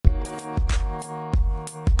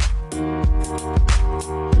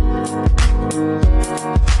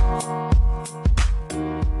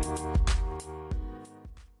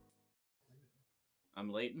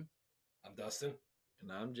Justin.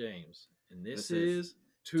 And I'm James. And this is is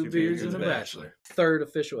Two Beards and a Bachelor. Third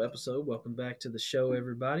official episode. Welcome back to the show,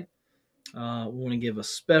 everybody. We want to give a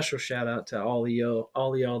special shout out to all of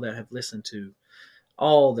y'all that have listened to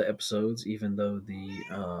all the episodes, even though the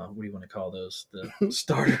what do you want to call those? The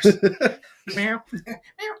starters. Meow.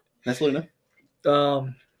 That's Luna.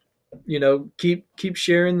 Keep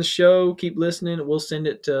sharing the show, keep listening. We'll send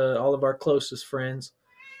it to all of our closest friends.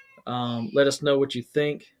 Let us know what you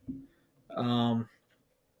think.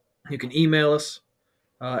 You can email us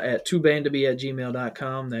at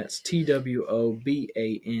twobandab@gmail.com. That's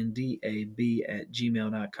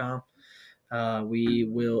twobandab@gmail.com. We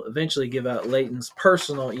will eventually give out Leighton's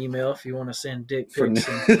personal email if you want to send dick pics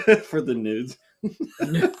for the nudes.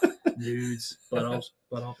 Nudes,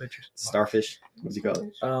 butthole pictures. Starfish. What's he call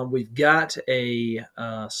it? We've got a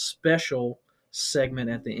special segment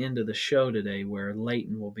at the end of the show today where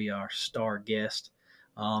Leighton will be our star guest.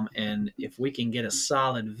 And if we can get a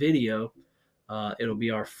solid video, it'll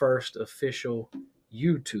be our first official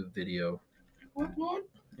YouTube video. What?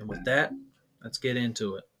 And with that, let's get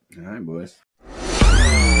into it. All right, boys.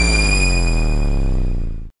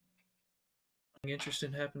 Anything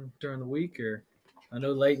interesting happened during the week? Or I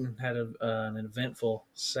know Leighton had an eventful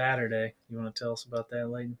Saturday. You want to tell us about that,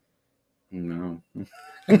 Leighton? No.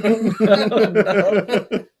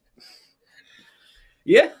 No.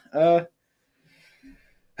 Yeah.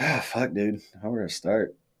 Fuck, dude. How where to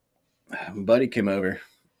start? My buddy came over,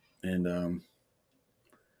 and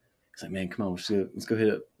he's like, "Man, come on, let's go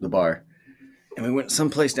hit up the bar." And we went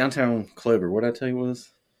someplace downtown Clover. What did I tell you it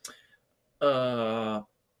was?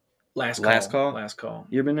 Last call.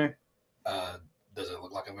 You ever been there? Does it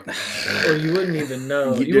look like I've ever been there? Or you wouldn't even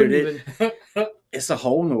know. It's a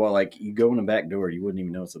hole in the wall. Like, you go in the back door, you wouldn't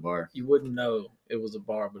even know it's a bar. You wouldn't know it was a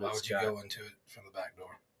bar, but Why it's would you go into it from the back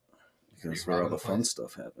door? Because that's where all the fun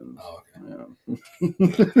stuff happens. Oh, okay. Yeah.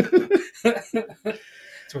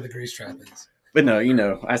 That's where the grease trap is. But no,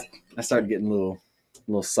 I started getting a little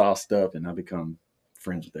sauced up, and I become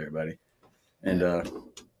friends with everybody. And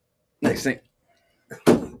next thing,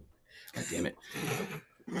 God damn it.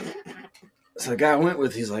 So the guy I went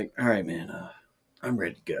with, he's like, "All right, man, I'm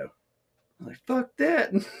ready to go." I'm like, "Fuck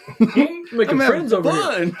that." Making friends over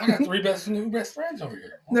here. I got three best friends over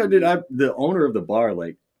here. No, dude, the owner of the bar,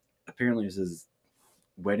 like, apparently it was his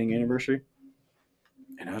wedding anniversary.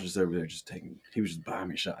 And I was just over there he was just buying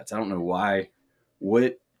me shots. I don't know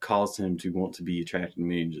what caused him to want to be attracted to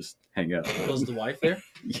me and just hang out. Was the wife there?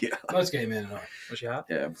 Yeah. Most gay men are. Was she hot?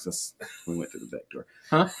 Yeah, because we went through the back door.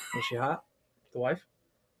 Huh? Was she hot? The wife?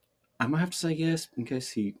 I'm going to have to say yes in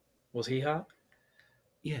case Was he hot?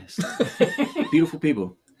 Yes. Beautiful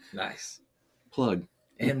people. Nice. Plug.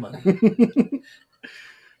 And money.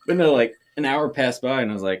 But no, like, an hour passed by and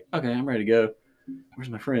I was like, okay, I'm ready to go. Where's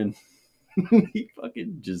my friend? He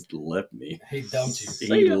fucking just left me. He dumped you.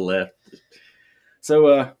 He left.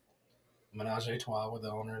 So, Menage a trois with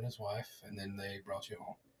the owner and his wife, and then they brought you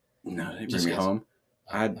home. No, they didn't bring me home.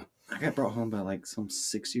 I got brought home by like some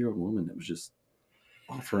 6-year-old woman that was just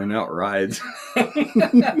offering out rides.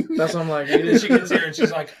 That's what I'm like. And then she gets here and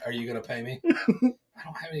she's like, "Are you gonna pay me?" I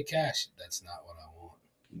don't have any cash. That's not what I want.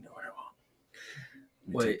 You know what I want.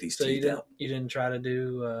 Wait, so you didn't try to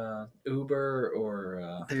do Uber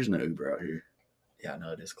or? There's no Uber out here. Yeah,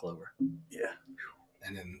 no, it is Clover. Yeah.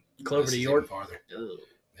 And then Clover to York. Farther. Ugh.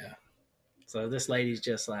 Yeah. So this lady's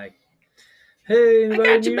just like, "Hey,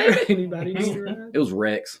 anybody need a ride?" It was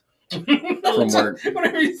Rex from work.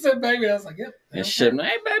 Whenever you said baby, I was like, "Yep." And shit,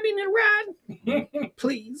 "Hey, baby, need a ride?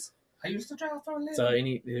 Please." I used to drive for a living. So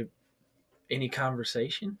any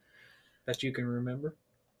conversation that you can remember?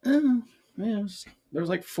 Yeah, there was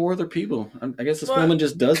like 4 other people. I guess this woman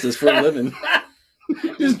just does this for a living.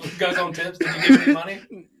 Just goes on tips. Did you give me money?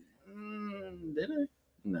 Did I?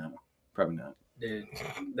 No, probably not. Dude,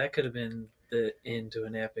 that could have been the end to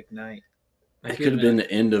an epic night. It could have been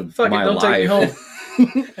the end of Fuck my it, don't life. Take me home.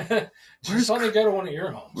 Just let me go to one of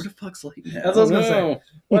your homes. Where the fuck's Leighton at? That's what I was gonna say.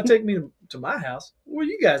 Why take me to my house? What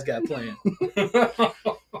you guys got planned?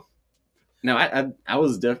 No, I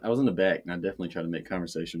was in the back, and I definitely tried to make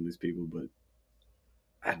conversation with these people, but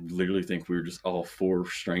I literally think we were just all 4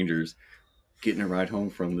 strangers getting a ride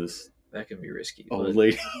home from this. That can be risky. Old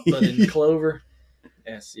lady. But in Clover,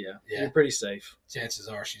 yes, yeah, you're pretty safe. Chances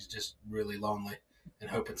are she's just really lonely and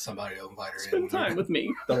hoping somebody will invite her Spend time with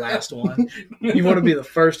me. The last one. You want to be the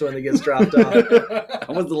first one that gets dropped off.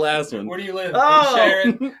 I was the last one. Where do you live? Oh! In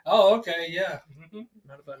Sharon. Oh, okay, yeah.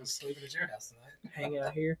 Not if I'm sleeping at your house tonight. Hang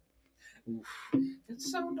out here. Oof.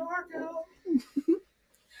 It's so dark out.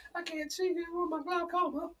 I can't see you with my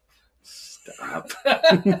glaucoma. Stop.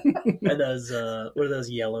 And those what are those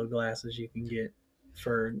yellow glasses you can get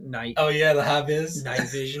for night Oh yeah, the high vis. night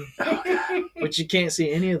vision? But you can't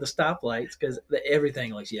see any of the stoplights because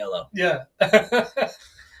everything looks yellow. Yeah.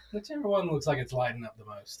 Whichever one looks like it's lighting up the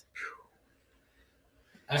most.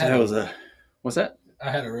 So that was what's that? I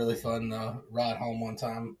had a really fun ride home one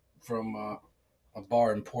time from a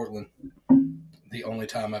bar in Portland. The only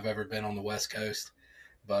time I've ever been on the West Coast,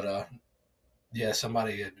 but yeah,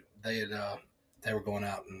 they were going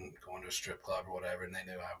out and going to a strip club or whatever, and they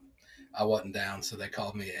knew I wasn't down, so they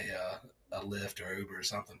called me a Lyft or Uber or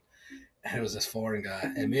something. And it was this foreign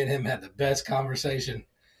guy, and me and him had the best conversation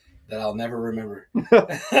that I'll never remember.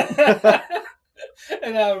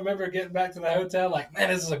 And I remember getting back to the hotel like, man,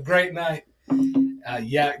 this is a great night. I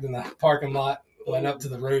yacked in the parking lot, went up to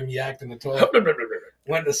the room, yacked in the toilet,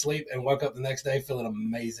 went to sleep, and woke up the next day feeling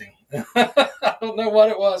amazing. I don't know what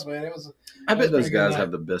it was, man. I bet those guys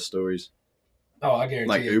have the best stories. Oh, I guarantee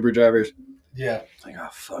Like it. Uber drivers. Yeah. Like, oh,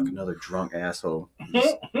 fuck, another drunk asshole.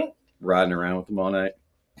 Just riding around with them all night.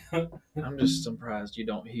 I'm just surprised you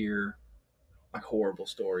don't hear like horrible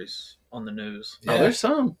stories on the news. Yeah. Oh, there's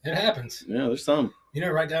some. It happens. Yeah, there's some. You know,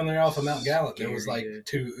 right down there off of Mount Gallup, there was like Scary.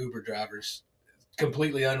 2 Uber drivers,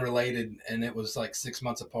 completely unrelated, and it was like 6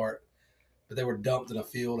 months apart. But they were dumped in a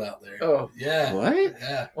field out there. Oh, Yeah. What?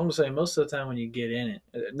 Yeah. I'm gonna say most of the time when you get in it,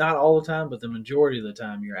 not all the time, but the majority of the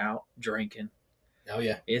time you're out drinking. Oh,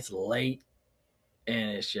 yeah. It's late,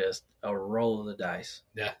 and it's just a roll of the dice.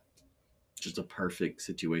 Just a perfect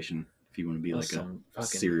situation if you want to be like Some a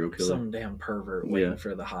fucking serial killer. some damn pervert waiting Yeah.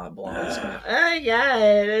 for the hot blonde. Oh yeah,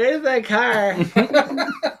 there's my car.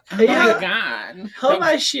 Oh, God. Hold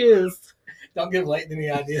my shoes. Don't give Leighton any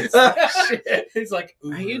ideas. Oh, shit. He's like,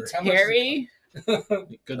 Uber. Are you How much- Terry?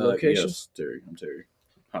 Good location. Yes, Terry. I'm Terry.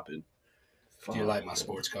 Hop in. Do you like my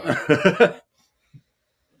sports car?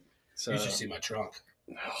 So, You should see my trunk.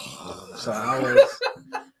 so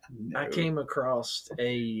I came across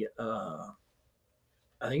I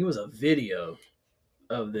think it was a video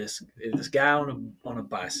of this guy on a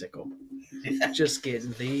bicycle just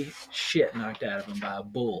getting the shit knocked out of him by a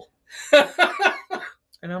bull.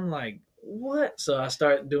 And I'm like, what? So I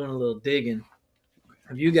start doing a little digging.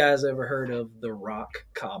 Have you guys ever heard of the rock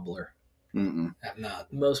cobbler? Mm-mm. Have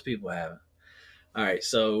not. Most people haven't. All right,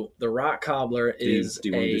 so the rock cobbler Do you is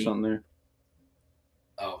want to do something there?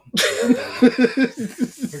 Oh.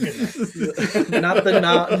 not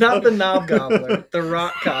the knob gobbler, the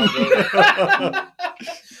rock cobbler.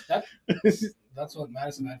 That's what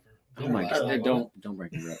Madison had for Oh dinner my last God! night, Don't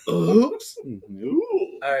break it up. Oops.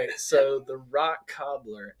 Ooh. All right, so the rock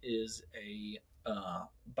cobbler is a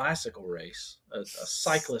bicycle race, a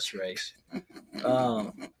cyclist race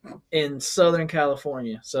in Southern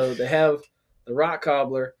California. So they have the rock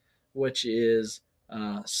cobbler, which is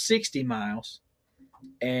 60 miles.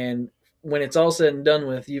 And when it's all said and done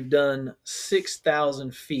with, you've done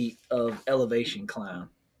 6,000 feet of elevation climb.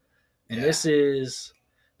 And Yeah. this is,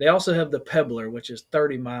 they also have the Pebbler, which is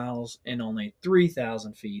 30 miles and only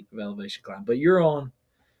 3,000 feet of elevation climb. But you're on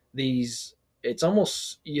these, it's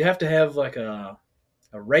almost, you have to have like a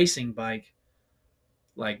racing bike,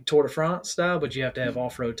 like Tour de France style, but you have to have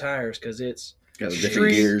off-road tires because it's, Got the different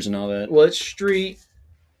Street- gears and all that. well, it's street,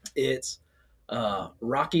 it's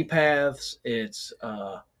rocky paths, it's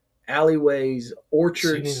alleyways, So you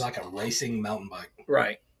orchards. need like a racing mountain bike.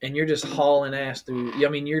 Right. And you're just hauling ass through. I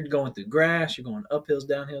mean, you're going through grass, you're going up hills,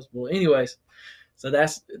 down hills. Well, anyways, so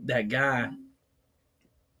that's that guy.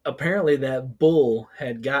 Apparently, that bull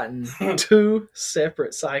had gotten 2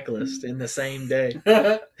 separate cyclists in the same day.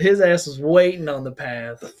 His ass was waiting on the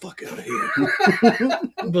path. Fuck out of here.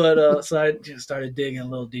 But so I just started digging a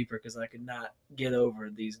little deeper because I could not get over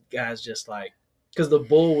these guys just like, because the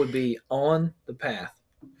bull would be on the path.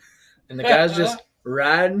 And the guy's just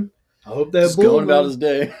riding. I hope that Just bull going about moves.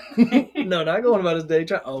 his day. No, not going about his day.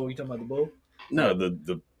 Oh, you talking about the bull? No,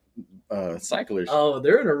 the cyclers. Oh,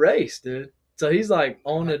 they're in a race, dude. So he's like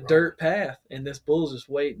on a Right. dirt path, and this bull's just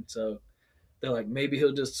waiting. So they're like, maybe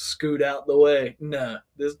he'll just scoot out the way. No,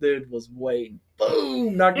 this dude was waiting.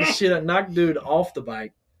 Boom! Knocked the shit out. Knocked dude off the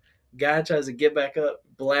bike. Guy tries to get back up,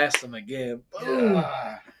 blasts him again. Boom!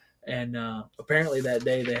 Yeah. And apparently that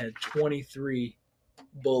day they had 23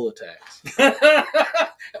 bull attacks.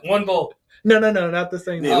 One bull. No, not the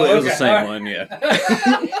same. Yeah, Oh, it was the okay, same all right. one, yeah.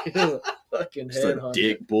 It was a fucking Just a headhunter.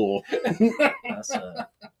 dick bull. That's,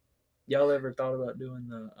 y'all ever thought about doing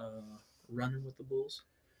the running with the bulls?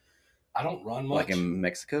 I don't run much. Like in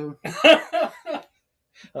Mexico? That's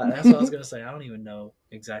what I was gonna say. I don't even know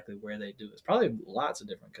exactly where they do it. It's probably lots of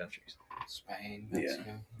different countries. Spain, Yeah.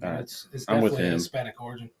 Mexico. All right. It's I'm with definitely him. Hispanic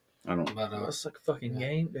origin. I don't. But It's like a fucking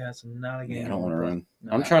game. Yeah, it's not a game. I don't want to run.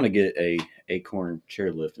 No. I'm trying to get a acorn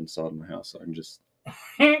chairlift installed in my house so I can just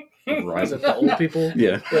ride Is it the old people?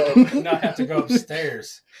 Yeah. not have to go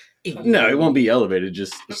upstairs. No, it won't be elevated.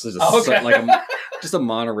 Just just a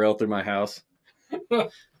monorail through my house.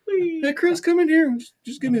 Hey, Chris, come in here.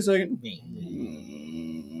 Just give me a second.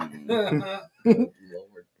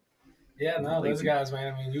 Lord. Yeah, no, those guys,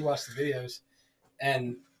 man. I mean, you watch the videos,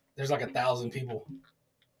 and there's like 1,000 people,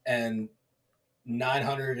 and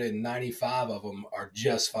 995 of them are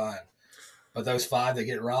just fine. But those 5 that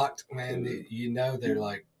get rocked, man, you know they're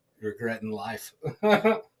like regretting life.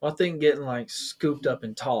 Well, I think getting like scooped up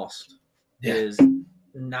and tossed Yeah. is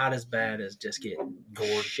not as bad as just getting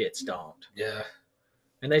Gored. shit stomped. Yeah.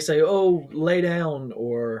 And they say, "Oh, lay down,"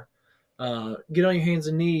 or "Get on your hands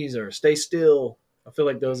and knees," or "Stay still." I feel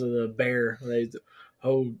like those are the bear.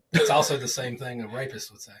 It's also the same thing a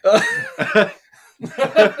rapist would say.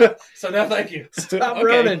 So no, thank you. Stop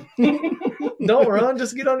running! Don't run.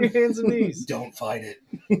 Just get on your hands and knees. Don't fight it.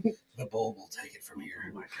 The bull will take it from here.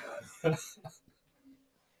 Oh my god.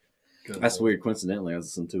 That's weird. Coincidentally, I was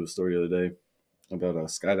listening to a story the other day about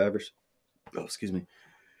skydivers. Oh, excuse me.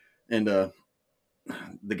 And the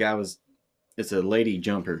guy it's a lady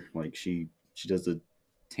jumper. Like she does the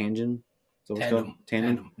tangent.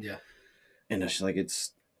 Tandem. Yeah. And she's like,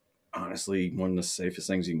 it's honestly one of the safest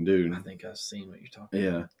things you can do. I think I've seen what you're talking Yeah.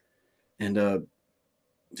 about. And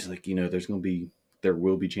she's like, there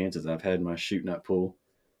will be chances. I've had my shoot not pull,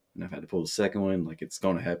 and I've had to pull the second one. Like, it's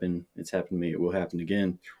going to happen. It's happened to me. It will happen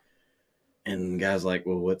again. And the guy's like,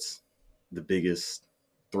 well, what's the biggest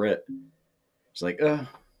threat? She's like,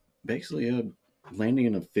 basically landing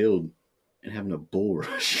in a field and having a bull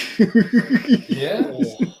rush. Yeah.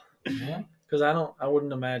 Yeah. Because I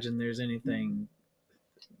wouldn't imagine there's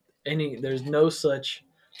there's no such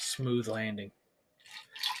smooth landing.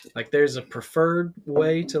 Like, there's a preferred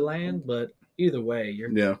way to land, but either way,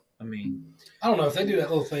 Yeah. I mean, I don't know if they do that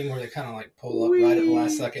little thing where they kind of like pull up right at the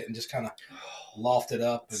last second and just kind of loft it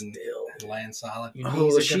up and land solid. your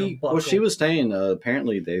knees are gonna buckle. She was saying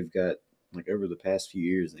apparently they've got, like, over the past few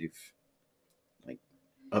years, they've like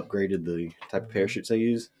upgraded the type of parachutes they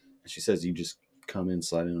use. She says you just come in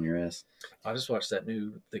sliding on your ass. I just watched that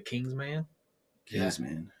new The Kingsman.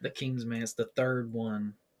 Kingsman. The Kingsman. It's the third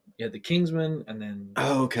one. Yeah, the Kingsman, and then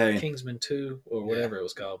okay. Kingsman 2 or whatever it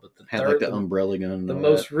was called. But the Had third, like the umbrella gun. And the all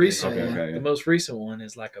most that. recent Okay, one. okay, yeah. The most recent one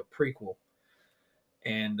is like a prequel.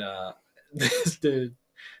 And this dude,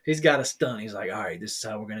 he's got a stunt. He's like, all right, this is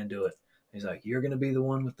how we're gonna do it. He's like, you're gonna be the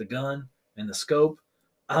one with the gun and the scope.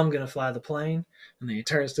 I'm gonna fly the plane. And then he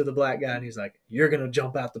turns to the black guy and he's like, you're gonna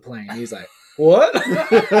jump out the plane. And he's like, what?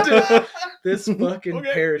 Dude, this fucking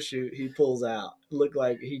parachute he pulls out looked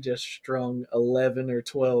like he just strung 11 or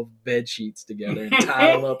 12 bed sheets together and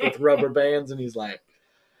tied them up with rubber bands. And he was like,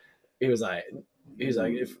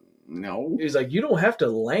 no. He was like, you don't have to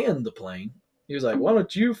land the plane. He was like, why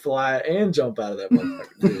don't you fly and jump out of that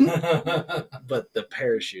motherfucker, dude? But the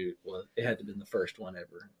parachute it had to have been the first one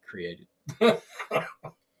ever created.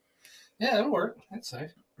 Yeah, it'll work. That's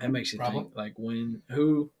safe. That makes you think, like,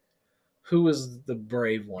 who was the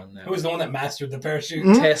brave one Who was the one that mastered the parachute?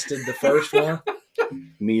 tested the first one?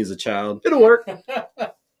 Me as a child. It'll work. Did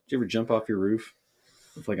you ever jump off your roof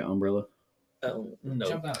with like an umbrella? No.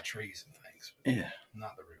 Jump out of trees and things. Yeah.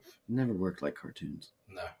 Not the roof. Never worked like cartoons.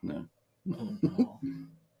 No. Oh, no.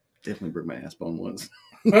 Definitely broke my ass bone once.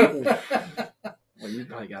 Well, you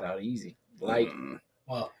probably got out easy. Light.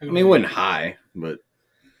 Well, I mean, it wasn't high, but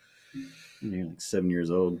you're like 7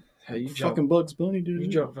 years old. Hey, you Fucking Bugs Bunny, dude. You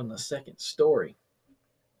jump from the second story.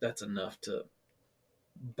 That's enough to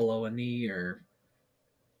blow a knee or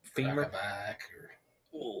femur. Crack a back or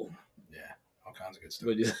all kinds of good stuff.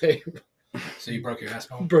 What'd you say? So you broke your ass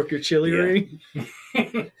bone? Broke your chili ring?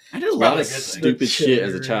 I did a lot of Probably a good thing. stupid shit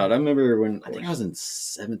as a child. I remember when I think I was in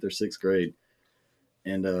 7th or 6th grade,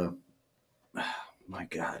 and my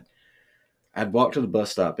God, I'd walked to the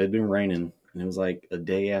bus stop. It had been raining, and it was like a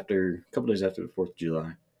couple days after the 4th of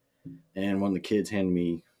July, and one of the kids handed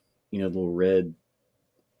me, the little red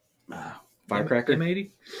firecracker.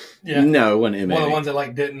 M80? Yeah. No, it wasn't M80. One of the ones that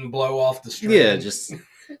like didn't blow off the string. Yeah, just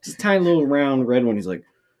tiny little round red one. He's like,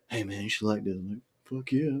 hey man, you should like this. I'm like,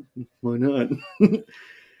 fuck yeah, why not?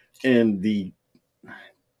 And the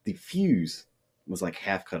fuse was like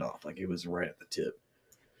half cut off, like it was right at the tip.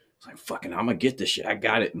 I was like, fucking, I'm gonna get this shit. I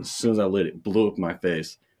got it. And as soon as I lit it, blew up my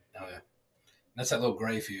face. Oh yeah. That's that little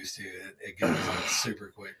gray fuse too. It goes like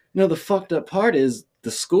super quick. The fucked up part is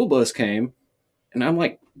the school bus came, and I'm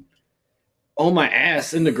like on my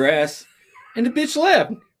ass in the grass, and the bitch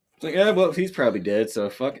left. It's like, well, he's probably dead, so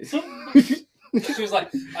fuck it. She was like,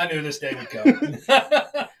 I knew this day would come.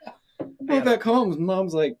 Went back home, and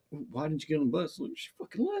Mom's like, "Why didn't you get on the bus?" Like, she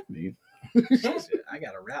fucking left me. She said, I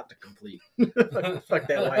got a route to complete. Fuck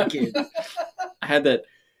that white kid. I had that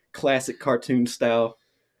classic cartoon style.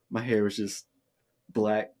 My hair was just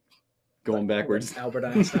black, going backwards. Albert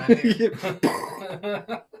Einstein hair. Yeah.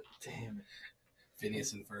 Damn it.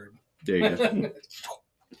 Phineas and Ferb. There you go.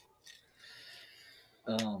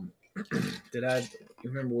 You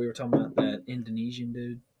remember we were talking about that Indonesian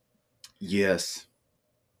dude? Yes.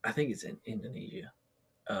 I think it's in Indonesia.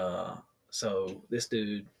 So this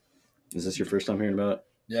dude, Is this your first time hearing about it?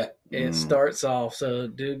 Yeah. it starts off, so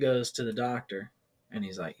dude goes to the doctor and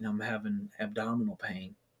he's like, I'm having abdominal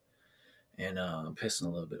pain and I'm pissing a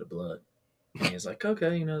little bit of blood. And he's like,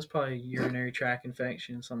 okay, it's probably urinary tract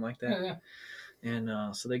infection, something like that. Yeah.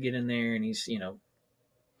 And so they get in there and he's,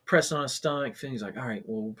 pressing on his stomach. And he's like, all right,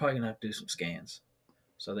 well, we're probably going to have to do some scans.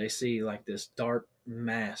 So they see like this dark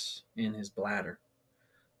mass in his bladder.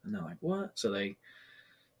 And they're like, what? So they,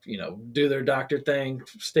 do their doctor thing,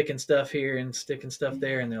 sticking stuff here and sticking stuff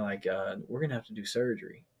there. And they're like, we're going to have to do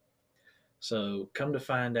surgery. So come to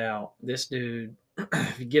find out, this dude,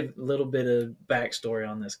 if you give a little bit of backstory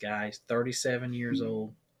on this guy, he's 37 years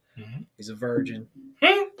old. Mhm. He's a virgin,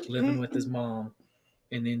 living with his mom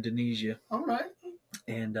in Indonesia. All right.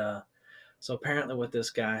 And so apparently what this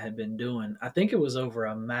guy had been doing, I think it was over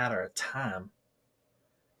a matter of time,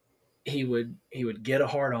 he would get a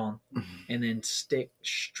hard on and then stick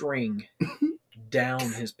string down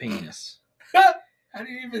his penis. How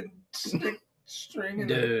do you even stick string in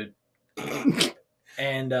Dude.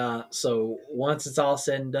 And so once it's all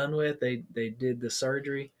said and done with, they did the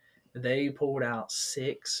surgery. They pulled out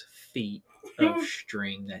 6 feet of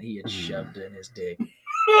string that he had shoved in his dick.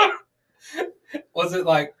 Was it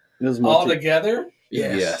like It was all together?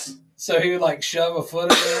 Yes. So he would like shove a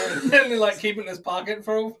foot in there and then like keep it in his pocket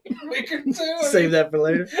for a week or two? Save that for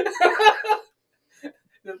later.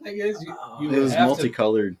 The thing is, you It was would have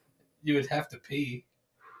multicolored. you would have to pee.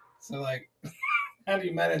 So like, how do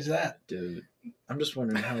you manage that? Dude, I'm just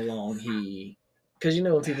wondering how long because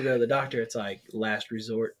when people go to the doctor, it's like last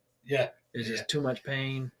resort. Yeah. It's just too much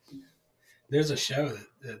pain. There's a show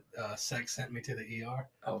that Sex sent me to the ER.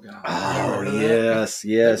 Oh, God. Oh, Yeah. yes, They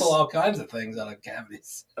yes. pull all kinds of things out of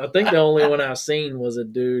cavities. I think the only one I've seen was a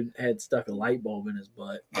dude had stuck a light bulb in his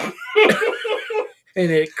butt.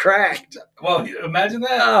 And it cracked. Well, imagine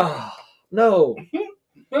that. Oh, no.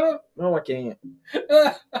 No, I can't.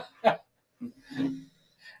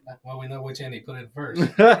 Well, we know which end he put in first.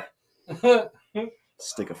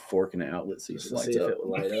 Stick a fork in the outlet, see if Just it to lights see if up. it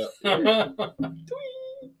would light up.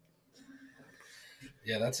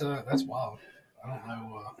 Yeah, that's wild. I don't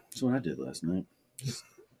know. That's what I did last night. Just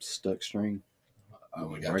stuck string.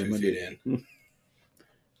 We got Right in 2 my feet dick. in.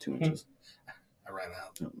 2 inches. I ran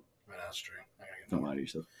out. No. Ran out of string. I gotta get Don't more. lie to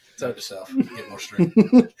yourself. Tell yourself. Get more string.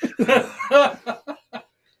 It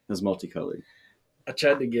was multicolored. I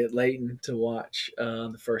tried to get Leighton to watch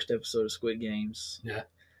the first episode of Squid Games. Yeah.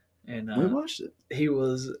 And We watched it. he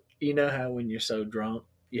was, how when you're so drunk,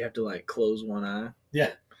 you have to like close one eye.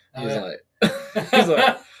 Yeah. Oh, He's yeah.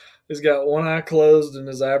 like, he's got one eye closed and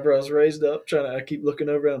his eyebrows raised up. I keep looking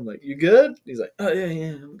over at him like, you good? He's like, oh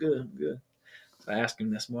yeah, I'm good. So I asked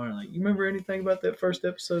him this morning, like, you remember anything about that first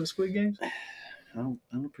episode of Squid Games? I don't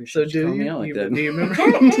So appreciate you calling me out like that. do you remember?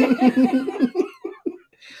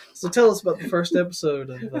 So tell us about the first episode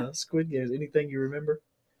of Squid Games. Anything you remember?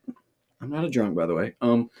 I'm not a drunk, by the way.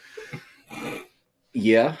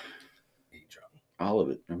 Yeah, Eat drunk. all of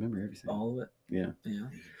it. I remember everything. All of it? Yeah.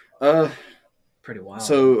 Pretty wild.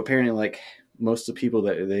 So apparently, like most of the people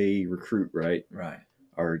that they recruit, right, Right.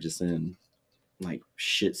 are just in like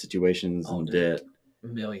shit situations Oh, and dude. debt.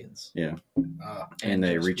 Millions. Yeah, and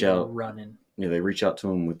they just reach out. running. Yeah, they reach out to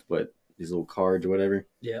them with these little cards or whatever.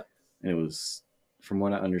 Yeah. And it was, from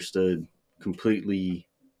what I understood, completely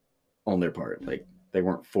on their part. Like they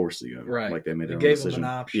weren't forced to go. Right. Like they made They their own gave them decision. an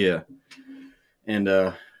option. Yeah. And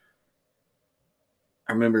I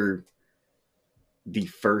remember the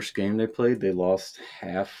first game they played, they lost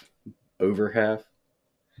over half.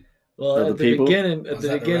 Well, Of at the the people? beginning, Was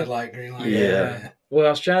that the red light, green light? Yeah. Well, I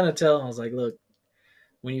was trying to tell him, I was like, look,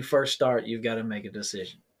 when you first start, you've got to make a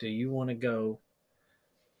decision. Do you want to go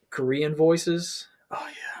Korean voices Oh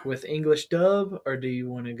yeah. with English dub, or do you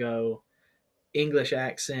want to go English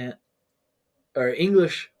accent or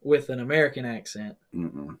English with an American accent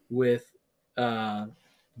Mm-mm. with The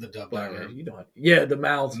dub. whatever you don't the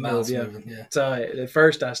mouths move, Mouths yeah. moving. Yeah. So at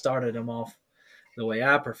first I started him off the way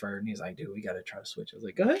I preferred, and he's like, dude, we got to try to switch. I was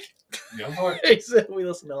like, go ahead. Go for it. He said we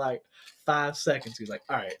listened to like 5 seconds. He's like,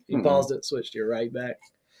 all right. He Mhm. paused it, switched it right back.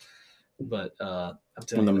 But I'm When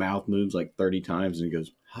telling the you, mouth moves like 30 times and he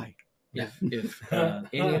goes, hi. if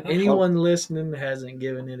anyone listening hasn't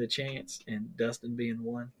given it a chance, and Dustin being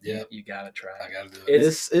one, Yep. you gotta try I it. gotta do it.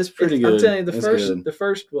 It's pretty good. I'm telling you, the It's first good. the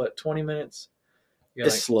first what 20 minutes, you're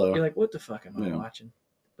It's slow. You're like, what the fuck am I Yeah. watching?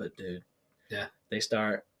 But dude, Yeah. they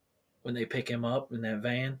start when they pick him up in that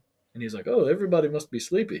van, and he's like, oh, everybody must be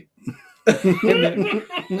sleepy. And then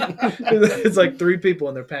it's like 3 people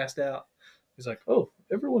and they're passed out. He's like, oh,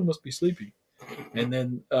 everyone must be sleepy. And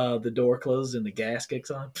then the door closes and the gas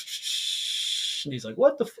kicks on. And he's like,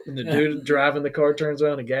 what the And the dude driving the car turns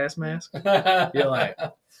around a gas mask. You're like,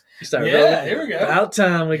 you start rolling. Here we go. About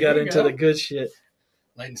time we got Here we into go. the good shit.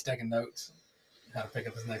 Layton's taking notes. How to pick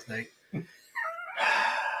up his next date.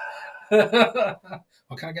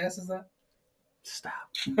 What kind of gas is that? Stop.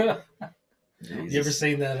 You ever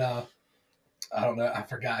seen that? I don't know. I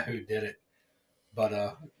forgot who did it,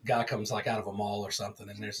 but guy comes like out of a mall or something,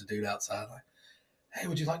 and there's a dude outside like, "Hey,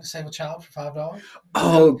 would you like to save a child for $5?"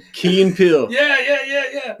 Oh, Key and Peele.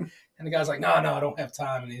 Yeah. And the guy's like, "No, I don't have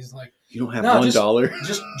time." And he's like, You don't have No, $1.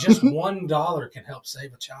 "Just $1 can help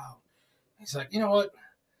save a child." He's like, "You know what?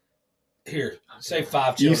 Here, save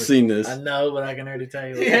 5 children." You've seen this. I know, but I can already tell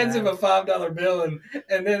you. He hands him a $5 bill, and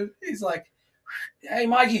then he's like, "Hey,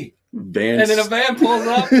 Mikey." Vans. And then a van pulls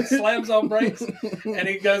up, slams on brakes, and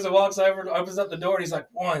he goes and walks over and opens up the door, and he's like,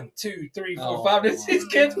 1, 2, 3, 4, 5. And his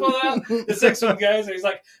kids pull out. The 6th one goes, and he's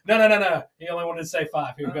like, no. He only wanted to say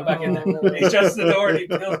 5. Here, go back in there. And he shuts the door, and he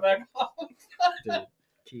peels back off. Dude,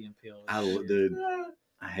 Key and Peele. Dude,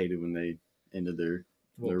 I hate it when they ended their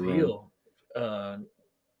run. Peele.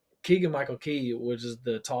 Keegan Michael Key, which is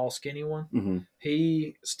the tall, skinny one, Mm-hmm.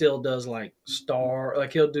 he still does like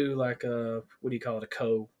he'll do like a, what do you call it,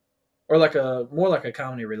 or like more like a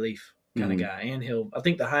comedy relief kind of guy. And I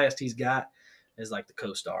think the highest he's got is like the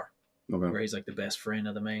co-star, where he's like the best friend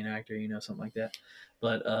of the main actor, something like that.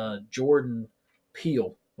 But Jordan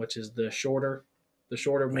Peele, which is the shorter, more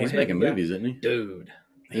He's heavy making guy. movies, isn't he? Dude.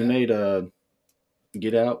 He made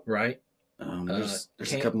Get Out. Right. There's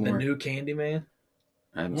a couple more. The new Candyman.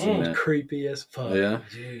 I haven't seen that. Creepy as fuck. Oh, yeah.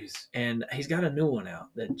 Jeez. And he's got a new one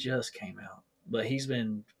out that just came out. But he's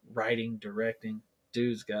been writing, directing.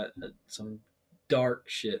 Dude's got some dark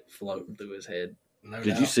shit floating through his head. No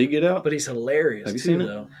Did doubt. you see Get Out? But he's hilarious. Have you seen it?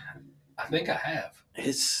 though. I think I have.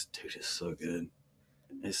 It's so good.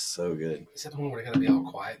 It's so good. Is that the one where they gotta be all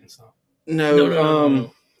quiet and stuff? No.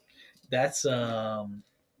 That's from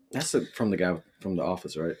the guy from The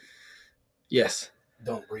Office, right? Yes.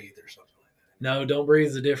 Don't breathe or something like that. No, Don't Breathe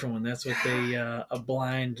is a different one. That's what they a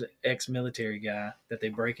blind ex-military guy that they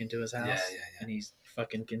break into his house. Yeah. And he's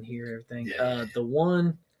fucking can hear everything. Yeah. The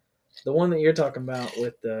one that you're talking about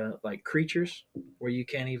with the like creatures where you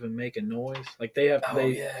can't even make a noise. Like they have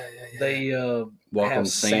they Walk have on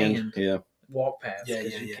sand. Yeah. walk paths Yeah.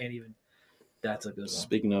 you can't even. That's a good one.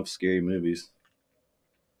 Speaking of scary movies,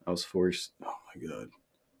 I was forced. Oh my god,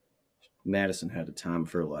 Madison had the time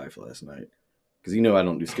of her life last night because I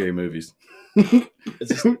don't do scary movies. Wait,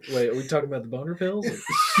 are we talking about the boner pills?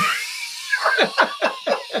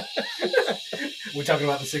 We're talking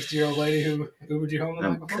about the 60-year-old lady who Ubered you home the night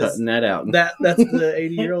I'm before? cutting that out. That's the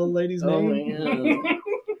 80-year-old lady's Oh name. my god.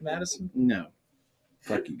 Madison. No,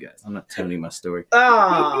 fuck you guys. I'm not telling you my story.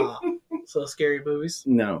 So scary movies.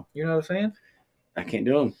 No, You're not a fan? I can't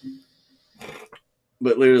do them.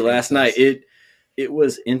 But literally last night, it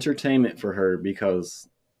was entertainment for her because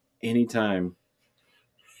anytime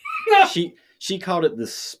she called it the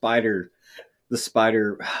spider.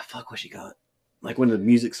 Fuck, what she called it? Like when the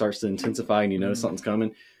music starts to intensify and something's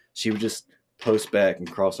coming, she would just post back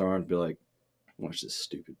and cross her arms and be like, "Watch this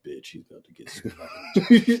stupid bitch. She's about to get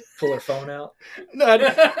stupid." Pull her phone out. No,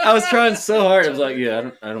 I was trying so hard. I was like,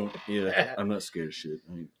 I'm not scared of shit.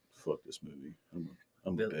 I mean, fuck this movie. I'm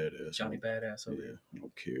a badass. Johnny Badass over Yeah, I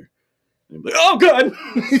don't care. And like, oh god!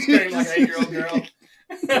 Screaming like an 8-year-old girl.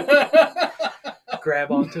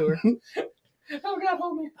 Grab onto her. Oh God,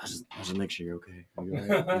 hold me. I'll just make sure you're okay.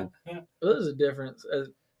 Yeah. Well, there's a difference.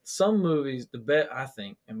 Some movies, I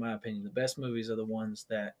think, in my opinion, the best movies are the ones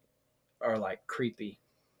that are like creepy.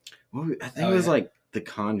 I think it was like The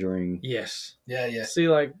Conjuring. Yes. Yeah. See,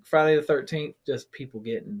 like Friday the 13th, just people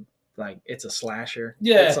getting like it's a slasher.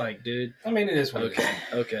 Yeah. It's like, dude. I mean, it is what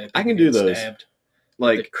Okay. I can do People those. get stabbed.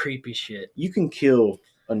 Like the creepy shit. You can kill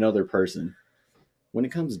another person. When it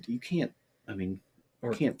comes, you can't. I mean, you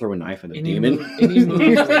can't throw a knife at a demon. Any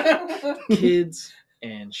movie with kids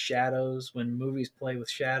and shadows. When movies play with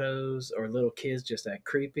shadows or little kids just act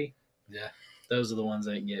creepy. Yeah. Those are the ones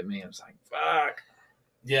that get me. I'm just like, fuck.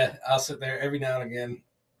 Yeah, I'll sit there every now and again.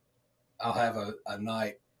 I'll have a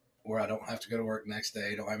night where I don't have to go to work next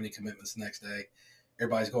day, don't have any commitments the next day.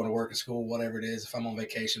 Everybody's going to work and school, whatever it is. If I'm on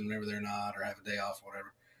vacation, whenever they're not, or have a day off,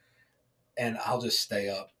 whatever. And I'll just stay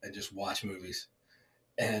up and just watch movies.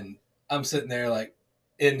 And I'm sitting there like,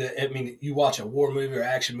 you watch a war movie or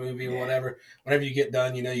action movie or whatever. Whenever you get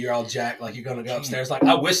done, you're all jacked, like you're going to go upstairs. Like,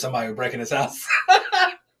 I wish somebody would break in his house.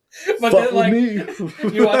 But then, like,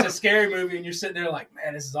 you watch a scary movie and you're sitting there like,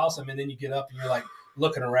 man, this is awesome. And then you get up and you're like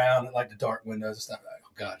looking around at like the dark windows and stuff. Like,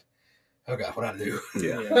 oh God, what do I do?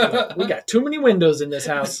 Yeah. We got too many windows in this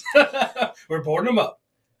house. We're boarding them up.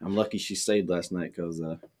 I'm lucky she stayed last night because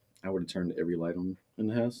I would have turned every light on in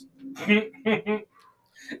the house.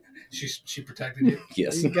 She protected you.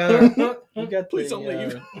 Yes. You got Please don't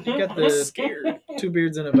leave. You got the scared Two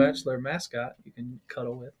Beards and a Bachelor mascot you can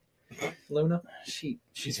cuddle with. Luna. She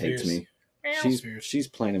She's hates fierce. me. She's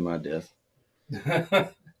planning my death.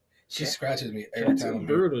 She scratches me every Cats time. are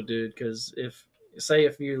brutal, dude. Because if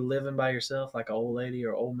you're living by yourself, like an old lady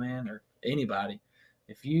or old man or anybody,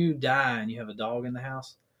 if you die and you have a dog in the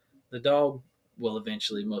house, the dog will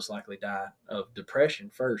eventually most likely die of depression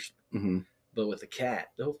first. Mm-hmm. But with a cat,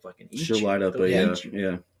 they'll fucking eat She'll you. light up They'll eat you.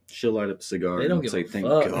 yeah. She'll light up a cigar They don't and give say, a "Thank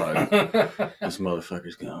fuck." God, this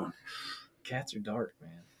motherfucker's gone." Cats are dark,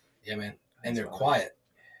 man. Yeah, man. And That's they're why. quiet.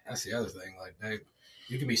 That's the other thing. Like,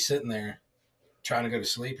 you can be sitting there trying to go to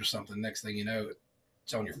sleep or something. Next thing you know,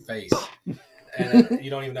 it's on your face. And you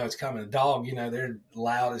don't even know it's coming. A dog, they're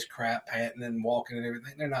loud as crap, panting and walking and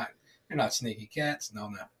everything. They're not sneaky. Cats,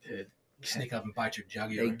 no. Dude, Sneak up and bite your they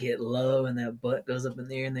jugular. get low and that butt goes up in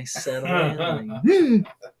the air and they settle in. Like,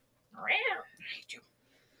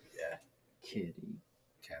 Yeah. kitty.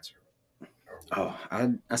 Cats are Oh,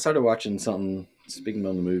 I started watching something. Speaking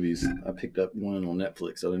of the movies, I picked up one on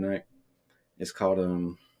Netflix the other night. It's called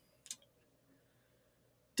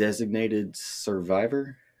Designated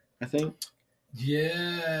Survivor, I think.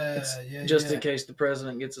 Yeah. Just in case the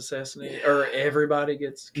president gets assassinated or everybody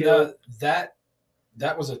gets killed. No,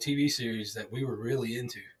 that was a TV series that we were really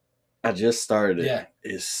into. I just started it. Yeah.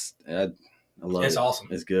 I love it. It's awesome.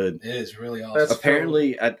 It's good. It is really awesome. That's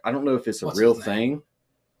Apparently, I don't know if it's a What's real his name? thing.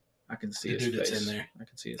 I can see The his dude face. that's in there. I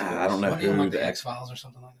can see his face. I don't know What, who like the the X-Files or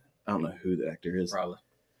something like that? I don't know who the actor is. Probably.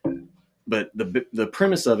 But the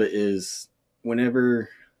premise of it is whenever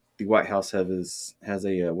the White House has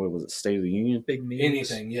a what was it, State of the Union? Big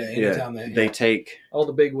meetings. Anything, yeah. Anytime They take All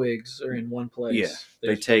the big wigs are in one place. Yeah, they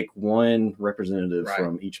There's take one representative Right.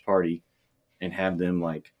 from each party and have them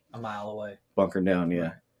like a mile away. bunker down, yeah.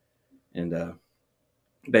 Right. And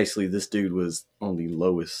basically this dude was on the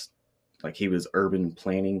lowest, like he was urban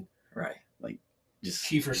planning, Right. just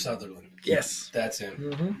Kiefer Sutherland. Yes. That's him.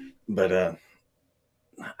 Mm-hmm. but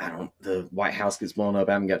the White House gets blown up.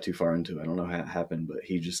 I haven't got too far into it. I don't know how it happened, but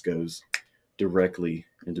he just goes directly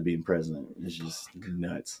into being president. It's just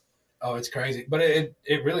nuts. Oh, it's crazy. But it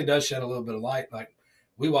really does shed a little bit of light. Like,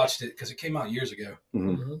 we watched it because it came out years ago.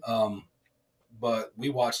 Mm-hmm. Mm-hmm. But we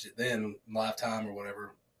watched it then, Lifetime or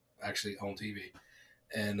whatever, actually on TV.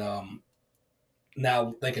 And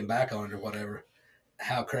now thinking back on it or whatever,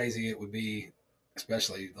 how crazy it would be,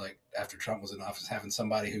 especially like after Trump was in office, having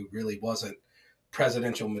somebody who really wasn't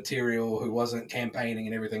presidential material, who wasn't campaigning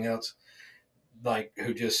and everything else, like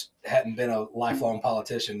who just hadn't been a lifelong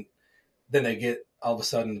politician. Then they get all of a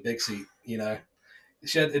sudden the big seat,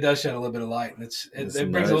 It does shed a little bit of light, and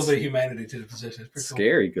it brings a little bit of humanity to the position. It's It's pretty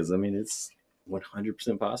scary because I mean it's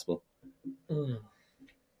 100% possible. Mm.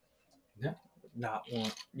 Yeah. Not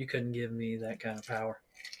one. You couldn't give me that kind of power.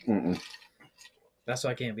 Mm-mm. That's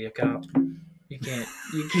why I can't be a cop. You can't.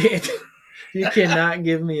 You cannot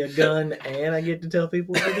give me a gun and I get to tell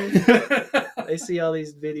people what to do. cool. They see all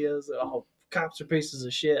these videos. Oh, cops are pieces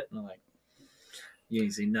of shit, and I'm like, you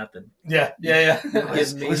ain't seen nothing. Yeah.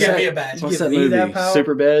 Give me Give me a badge. What's Give that me that movie? power?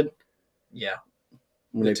 Super Bad. Yeah.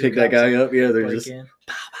 When The they two pick that cops guy up, yeah, they're break just in.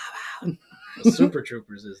 The Super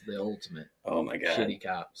Troopers is the ultimate oh my god. shitty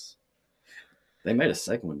cops. They made a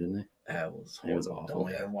second one, didn't they? That was It was horrible. awful.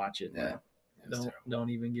 Don't even watch it. Yeah. Man. Don't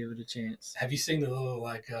even give it a chance. Have you seen the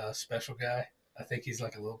little special guy? I think he's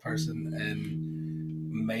like a little person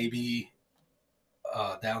and maybe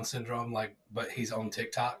Down syndrome, but he's on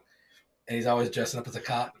TikTok and he's always dressing up as a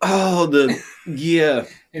cop. Oh, yeah.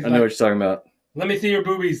 He's I know what you're talking about. Let me see your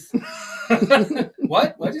boobies.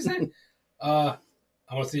 What? What'd you say? I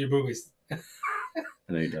want to see your boobies. I know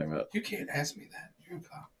what you're talking about. You can't ask me that. You're a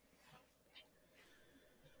cop.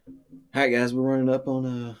 All right, guys, we're running up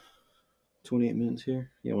on 28 minutes here.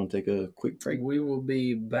 You want to take a quick break? We will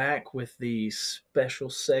be back with the special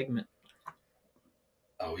segment.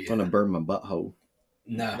 Oh, I'm yeah. gonna burn my butthole.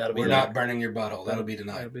 No, That'll be we're later. not burning your butthole. That'll be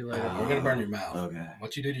tonight. That'll be later. We're going to burn your mouth. Okay.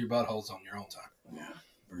 What you do to your butthole's on your own time.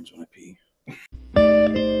 Yeah. burns when I pee.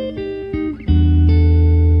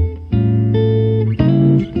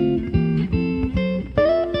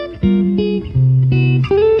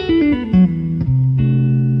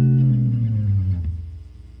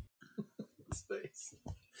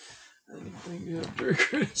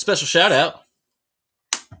 Special shout out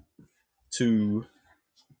to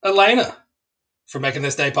Elena for making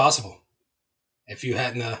this day possible. If you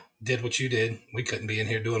hadn't did what you did, we couldn't be in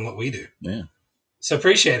here doing what we do. Yeah. So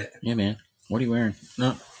appreciate it. Yeah, man. What are you wearing?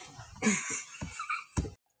 No.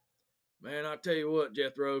 Man, I tell you what,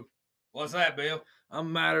 Jethro, What's that, Bill?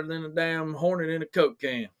 I'm madder than a damn hornet in a Coke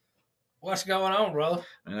can. What's going on, brother?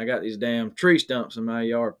 And I got these damn tree stumps in my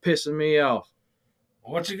yard pissing me off.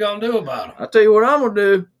 What you gonna do about them? I tell you what I'm gonna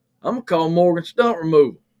do. I'm gonna call Morgan Stump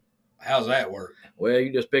Removal. How's that work? Well,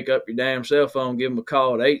 you just pick up your damn cell phone, give them a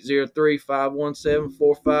call at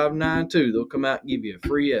 803-517-4592. They'll come out and give you a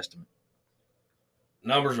free estimate.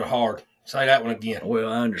 Numbers are hard. Say that one again.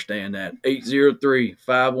 Well, I understand that.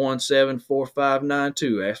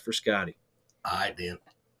 803-517-4592. Ask for Scotty. I did.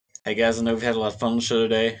 Hey guys, I know we've had a lot of fun on the show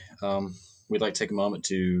today. We'd like to take a moment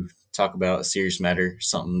to talk about a serious matter,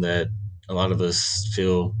 something that a lot of us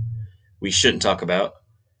feel we shouldn't talk about,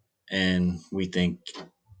 and we think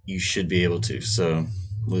you should be able to. So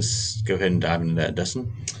let's go ahead and dive into that,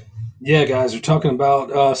 Dustin. Yeah, guys, we're talking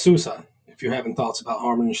about suicide. If you're having thoughts about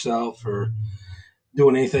harming yourself or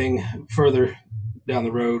doing anything further down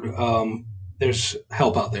the road, there's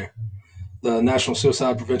help out there. The National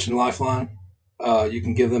Suicide Prevention Lifeline. You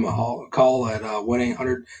can give them a call at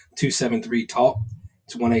 1-800-273-TALK.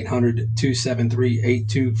 It's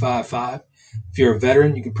 1-800-273-8255. If you're a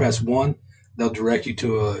veteran, you can press 1. They'll direct you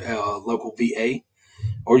to a local VA,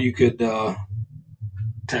 or you could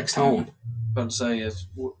text home. But to say is,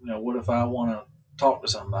 what if I want to talk to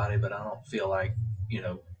somebody, but I don't feel like,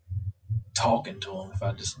 talking to them? If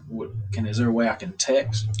I just is there a way I can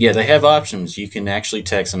text? Yeah, they have options. You can actually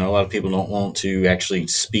text. I know a lot of people don't want to actually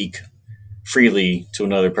speak freely to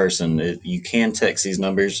another person. You can text these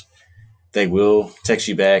numbers. They will text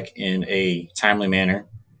you back in a timely manner,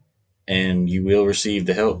 and you will receive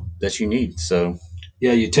the help that you need. So,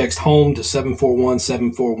 yeah, you text home to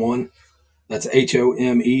 741-741. That's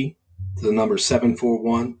HOME to the number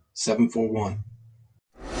 741-741.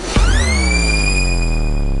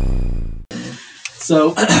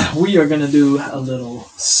 So we are going to do a little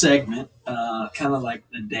segment, kind of like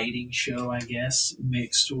the dating show, I guess,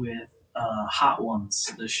 mixed with Hot Ones,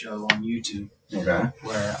 the show on YouTube. Okay.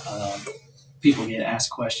 Where people get asked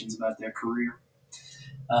questions about their career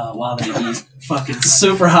while they eat fucking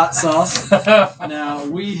super hot sauce. Now,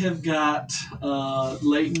 we have got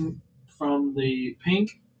Leighton from the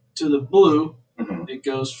pink to the blue. Mm-hmm. It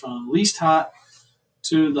goes from least hot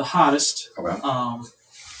to the hottest. Okay.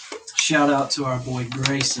 Shout out to our boy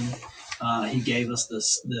Grayson. He gave us the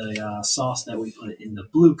sauce that we put in the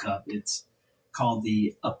blue cup. It's called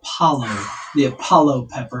the Apollo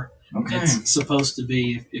pepper. Okay. It's supposed to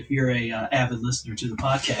be, if you're a avid listener to the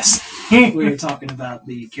podcast, we were talking about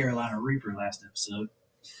the Carolina Reaper last episode.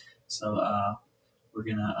 So we're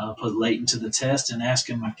going to put Leighton to the test and ask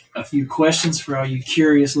him a few questions for all you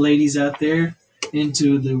curious ladies out there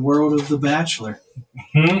into the world of The Bachelor.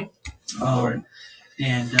 Lord.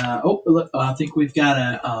 And look, I think we've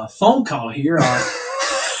got a phone call here.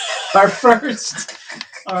 Our first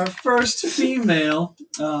female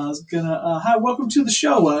is gonna. Hi, welcome to the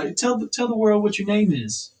show. Tell the world what your name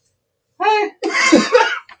is. Hey,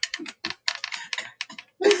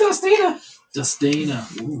 it's Dustina.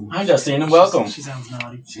 Ooh. Hi, Dustina. Welcome. She sounds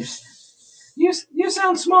naughty. You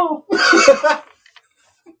sound small.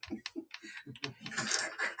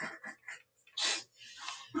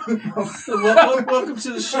 Welcome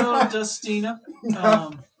to the show, Dustina.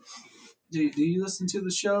 Do you listen to the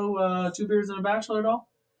show Two Beards and a Bachelor at all?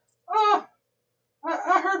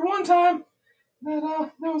 I heard one time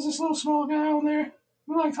that there was this little small guy on there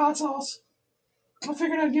who liked hot sauce. I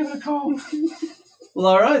figured I'd give it a call. Well,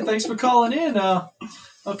 all right. Thanks for calling in.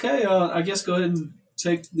 Okay, I guess go ahead and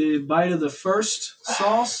take the bite of the first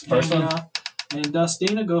sauce. First one. And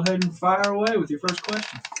Dustina, go ahead and fire away with your first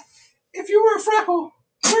question. If you were a freckle,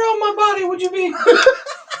 where on my body would you be?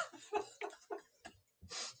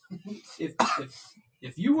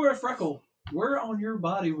 If you were a freckle, where on your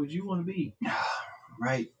body would you want to be?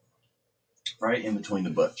 Right in between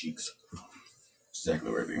the butt cheeks.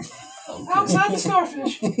 Exactly where I'd be. Okay. Outside the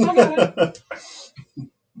starfish. I got it.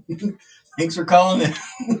 Thanks for calling in.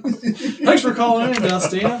 Thanks for calling in,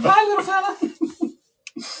 Dustina. Bye, little fella.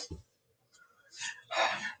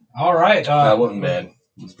 All right. That wasn't bad.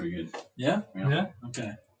 That's pretty good. Yeah? Yeah.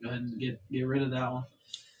 Okay. Go ahead and get rid of that one.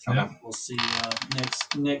 Okay. We'll see.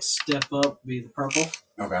 Next step up be the purple.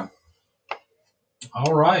 Okay.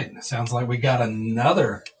 All right. Sounds like we got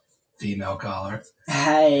another female caller.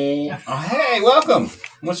 Hey, Oh, hey, welcome.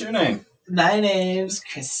 What's your name? my name's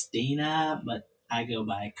Christina, but I go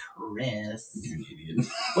by Chris. You're an idiot.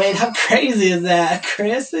 Wait, how crazy is that?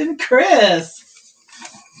 Chris and Chris.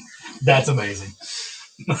 That's amazing.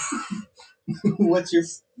 What's your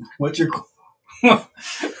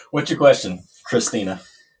question, Christina?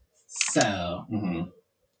 So, Mm-hmm.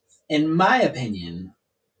 in my opinion,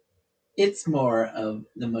 it's more of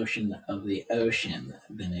the motion of the ocean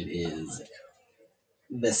than it is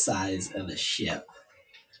the size of a ship.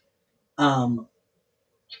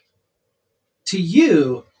 To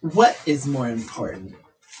you, what is more important,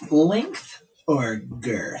 length or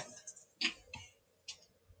girth?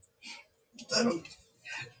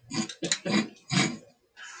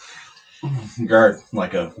 Guard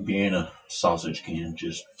like a Vienna sausage can,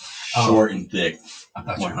 just short and thick. I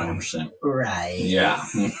thought you were going 100%. Right. Yeah.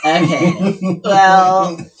 Okay.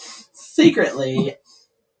 Well, secretly,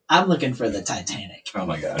 I'm looking for the Titanic. Oh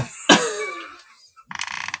my god.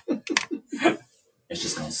 It's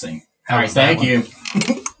just gonna sink. How All right, was that thank one? you.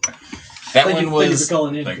 Thank you for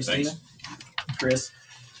calling in, Thanks. Christina. Chris.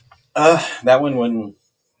 That one wasn't.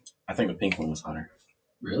 I think the pink one was hotter.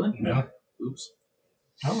 Really? Yeah. Oops.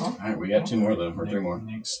 Oh, All right, we got 2 more though, or 3 more.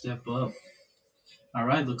 Next step up. All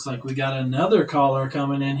right, looks like we got another caller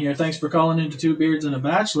coming in here. Thanks for calling into Two Beards and a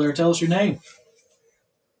Bachelor. Tell us your name.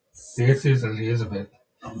 this is Elizabeth,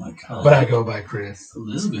 Oh my god. but I go by Chris.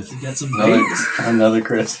 Elizabeth, you got some Another, bass. another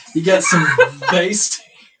Chris. You got some bass to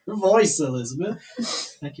your voice, Elizabeth.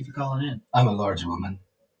 Thank you for calling in. I'm a large woman.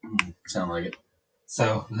 Sound like it.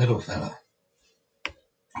 So, little fella,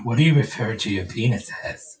 what do you refer to your penis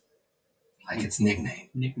as? Like its nickname?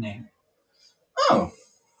 Nickname. Oh.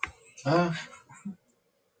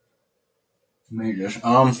 Maybe just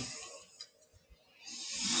the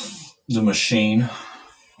machine.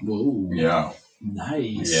 Whoa. Yeah.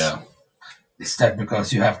 Nice. Yeah. Is that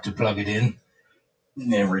because you have to plug it in?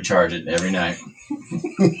 And recharge it every night.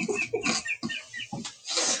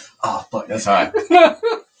 Oh fuck, that's hot.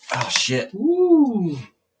 Oh shit. Woo.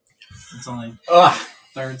 It's only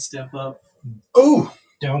third step up. Ooh.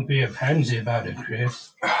 Don't be a pansy about it,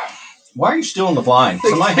 Chris. Why are you still in the blind?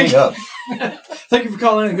 Somebody hang up. Thank you for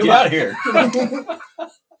calling in. Get Goodbye. out of here.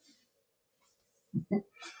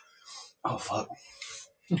 Oh fuck.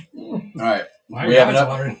 All right. My We have God's enough-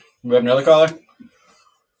 watering. We have another caller?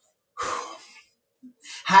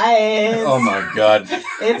 Hi. Oh my god.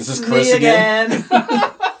 It's Is this me Chris again.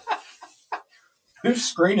 Who's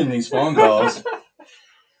screening these phone calls?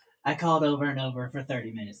 I called over and over for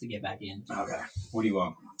 30 minutes to get back in. Okay. What do you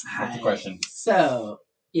want? What's the Hi. question? So,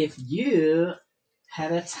 if you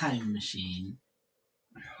had a time machine,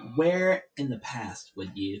 where in the past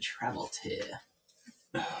would you travel to?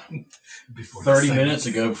 Before 30 minutes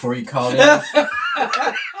ago before you called in.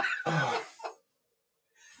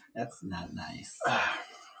 That's not nice.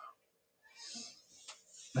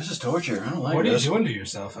 This is torture. I don't like What are you this. doing to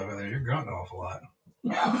yourself over there? You're grunting an awful lot.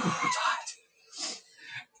 It's hot.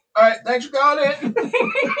 All right, thanks for calling in.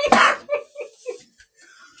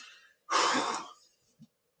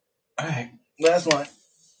 All right, last one.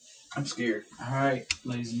 I'm scared. All right,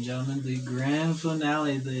 ladies and gentlemen, the grand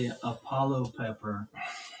finale, the Apollo Pepper.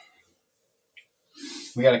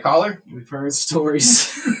 We got a caller? We've heard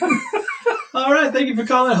stories. All right, thank you for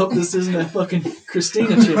calling. I hope this isn't a fucking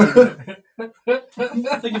Christina chick.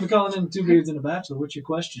 Thank you for calling in Two Beards and a Bachelor. What's your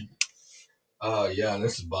question? Yeah,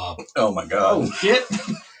 this is Bob. Oh my god. shit.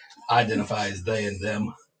 Identify as they and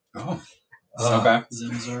them. Oh. Okay.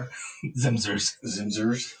 Zimzer. Zimzers.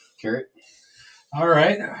 Zimzers. Carrot. All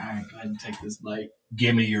right. All right, go ahead and take this bite.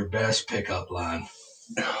 Give me your best pickup line.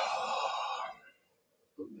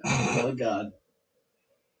 Oh, God.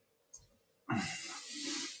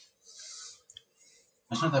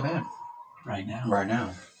 That's not that bad. Right now. Right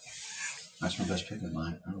now. That's my best pickup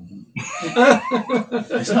line. I don't know.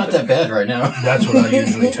 It's not that bad right now. That's what I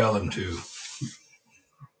usually tell them too.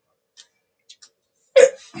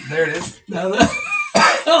 There it is.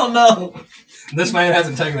 Oh, no. This man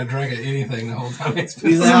hasn't taken a drink of anything the whole time he's been.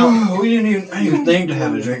 He's out. I didn't even think to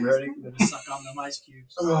have a drink ready. I'm going to suck on them ice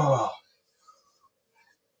cubes. Oh.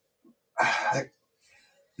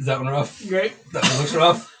 Is that one rough? Great. That one looks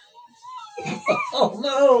rough. Oh,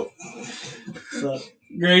 no. So,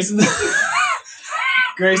 Grayson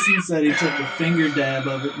said he took a finger dab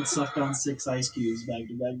of it and sucked on 6 ice cubes back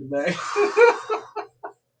to back to back.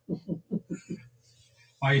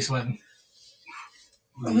 Why are you sweating?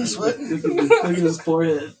 I'm not sweating. Look at his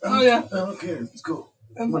forehead. Oh, yeah. I don't care. It's cool.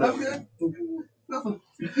 I'm good. Nothing.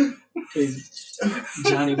 Hey,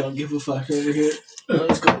 Johnny don't give a fuck over here.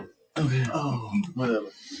 Let's go. Okay. Oh, whatever.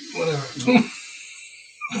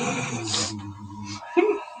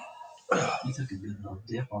 You took a good little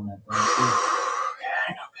dip on that thing, too. Yeah, I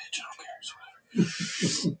know, bitch. I don't care.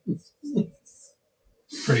 It's whatever.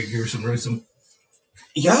 Pretty gruesome.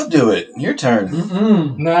 Y'all do it. Your turn.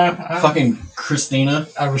 Mm-mm. Nah. Fucking Christina.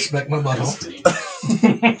 I respect my butthole.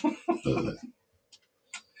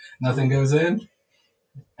 Nothing goes in,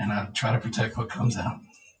 and I try to protect what comes out.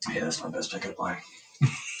 Yeah, that's my best pickup line.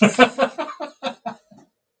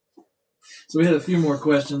 So we had a few more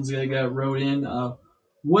questions that got wrote in.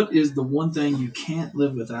 What is the one thing you can't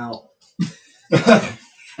live without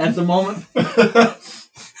at the moment? I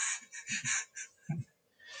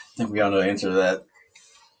think we all know the answer to that.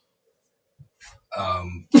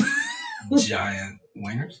 Giant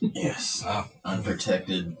wieners. Yes.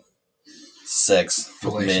 Unprotected sex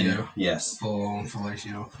with men. Fellatio. Yes. Full on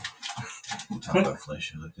fellatio. I'm talking about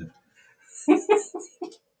fellatio like that.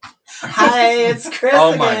 Hi, it's Chris.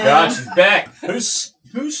 Oh my gosh, she's back. Who's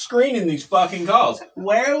screening these fucking calls?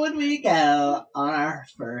 Where would we go on our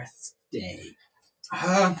first date?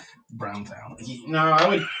 Browntown. No, I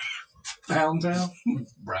would. Poundtown?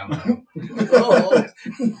 Browntown. Oh.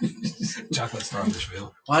 Chocolate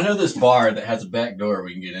Starfishville. Well, I know this bar that has a back door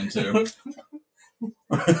we can get into.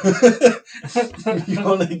 You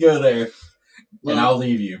want to go there, and I'll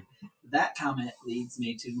leave you. That comment leads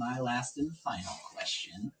me to my last and final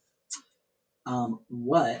question.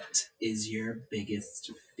 What is your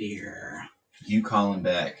biggest fear? You calling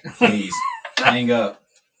back, please. Hang up.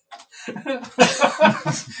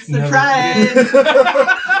 Surprise!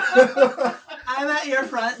 I'm at your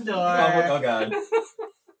front door. Oh God.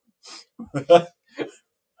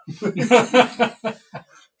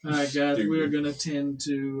 All right, guys, we are going to tend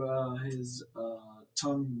to his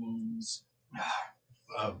tongue wounds.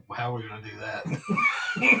 How are we going to do that?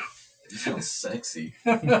 It sounds sexy.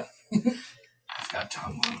 I've got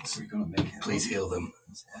tongue wounds. We're going to make it. Please heal them.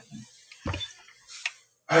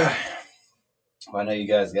 Well, I know you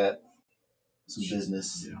guys got some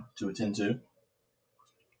business to attend to.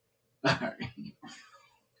 All right.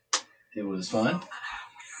 It was fun.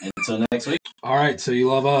 And until next week. All right, so you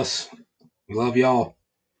love us. We love y'all.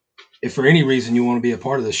 If for any reason you want to be a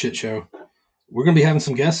part of this shit show, we're going to be having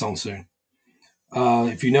some guests on soon.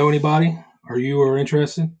 If you know anybody or you are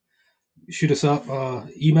interested, shoot us up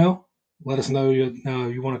email. Let us know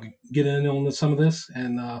you want to get in on some of this,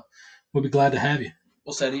 and we'll be glad to have you.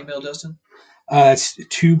 What's that email, Dustin? It's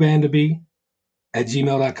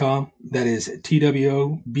twobandab@gmail.com. That is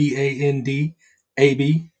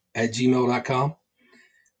twobandab@gmail.com.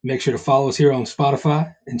 Make sure to follow us here on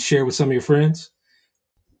Spotify and share with some of your friends.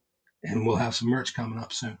 And we'll have some merch coming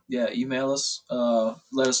up soon. Yeah, email us.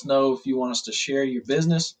 Let us know if you want us to share your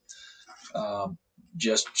business.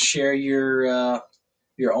 Just share your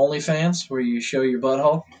OnlyFans where you show your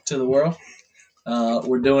butthole to the world.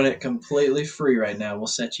 We're doing it completely free right now. We'll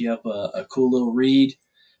set you up a cool little read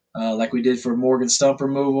like we did for Morgan stump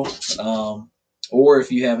removal. Or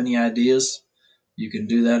if you have any ideas, you can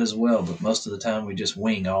do that as well. But most of the time, we just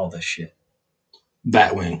wing all this shit.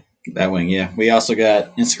 Batwing. Batwing, yeah. We also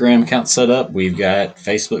got Instagram account set up. We've got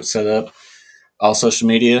Facebook set up. All social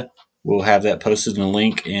media. We'll have that posted in a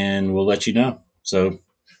link, and we'll let you know. So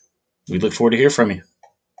we look forward to hear from you.